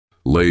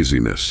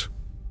Laziness.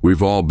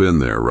 We've all been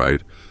there,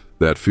 right?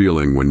 That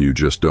feeling when you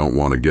just don't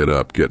want to get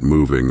up, get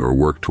moving, or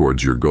work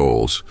towards your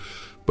goals.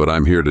 But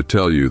I'm here to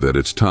tell you that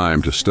it's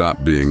time to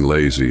stop being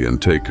lazy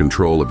and take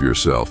control of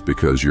yourself,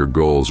 because your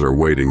goals are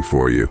waiting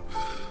for you.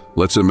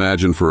 Let's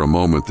imagine for a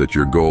moment that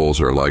your goals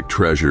are like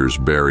treasures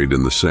buried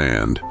in the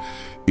sand.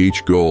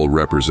 Each goal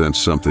represents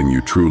something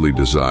you truly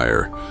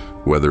desire,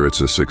 whether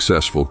it's a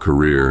successful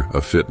career, a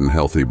fit and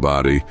healthy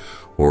body,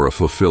 or a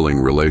fulfilling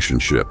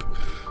relationship.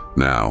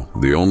 Now,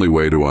 the only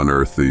way to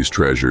unearth these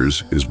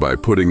treasures is by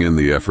putting in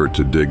the effort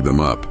to dig them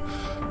up.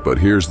 But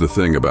here's the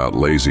thing about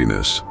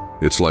laziness.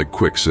 It's like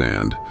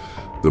quicksand.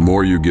 The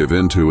more you give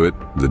into it,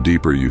 the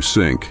deeper you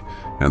sink,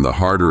 and the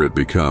harder it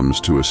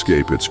becomes to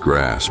escape its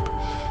grasp.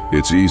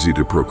 It's easy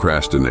to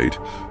procrastinate,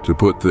 to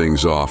put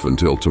things off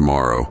until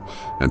tomorrow,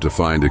 and to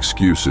find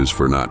excuses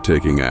for not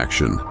taking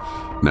action.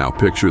 Now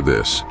picture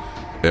this.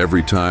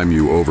 Every time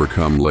you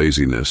overcome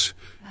laziness,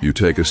 you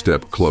take a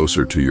step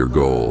closer to your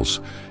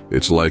goals.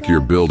 It's like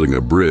you're building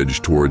a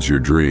bridge towards your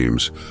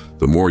dreams.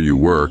 The more you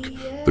work,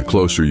 the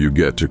closer you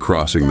get to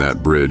crossing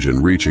that bridge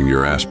and reaching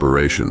your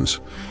aspirations.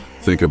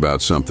 Think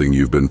about something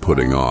you've been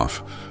putting off,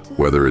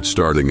 whether it's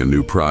starting a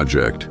new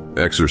project,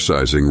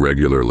 exercising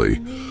regularly,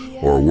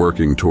 or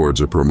working towards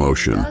a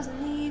promotion.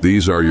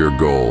 These are your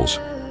goals,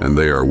 and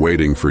they are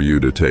waiting for you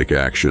to take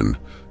action.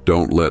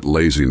 Don't let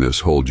laziness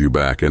hold you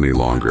back any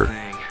longer.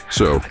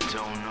 So,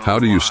 how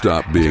do you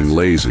stop being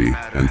lazy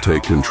and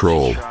take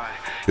control?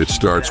 It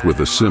starts with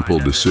a simple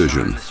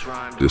decision.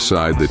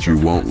 Decide that you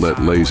won't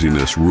let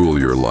laziness rule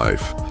your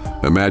life.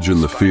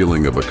 Imagine the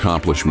feeling of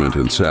accomplishment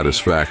and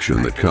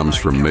satisfaction that comes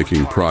from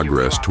making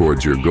progress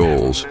towards your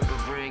goals.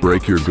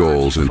 Break your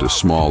goals into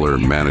smaller,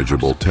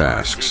 manageable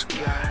tasks.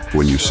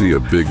 When you see a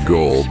big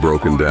goal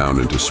broken down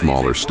into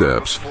smaller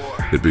steps,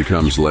 it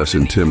becomes less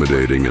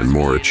intimidating and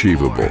more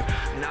achievable.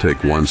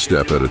 Take one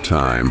step at a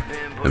time,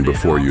 and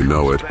before you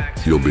know it,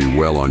 you'll be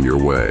well on your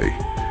way.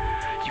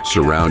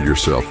 Surround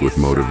yourself with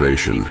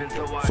motivation.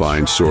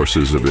 Find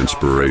sources of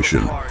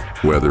inspiration,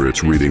 whether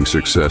it's reading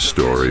success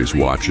stories,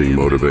 watching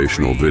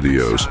motivational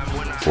videos,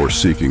 or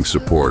seeking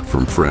support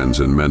from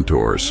friends and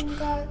mentors.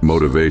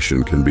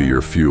 Motivation can be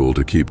your fuel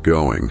to keep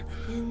going.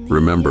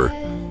 Remember,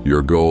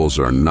 your goals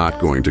are not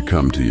going to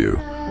come to you.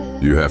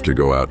 You have to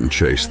go out and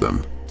chase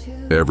them.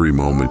 Every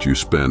moment you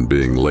spend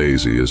being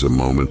lazy is a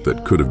moment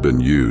that could have been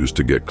used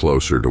to get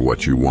closer to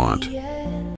what you want.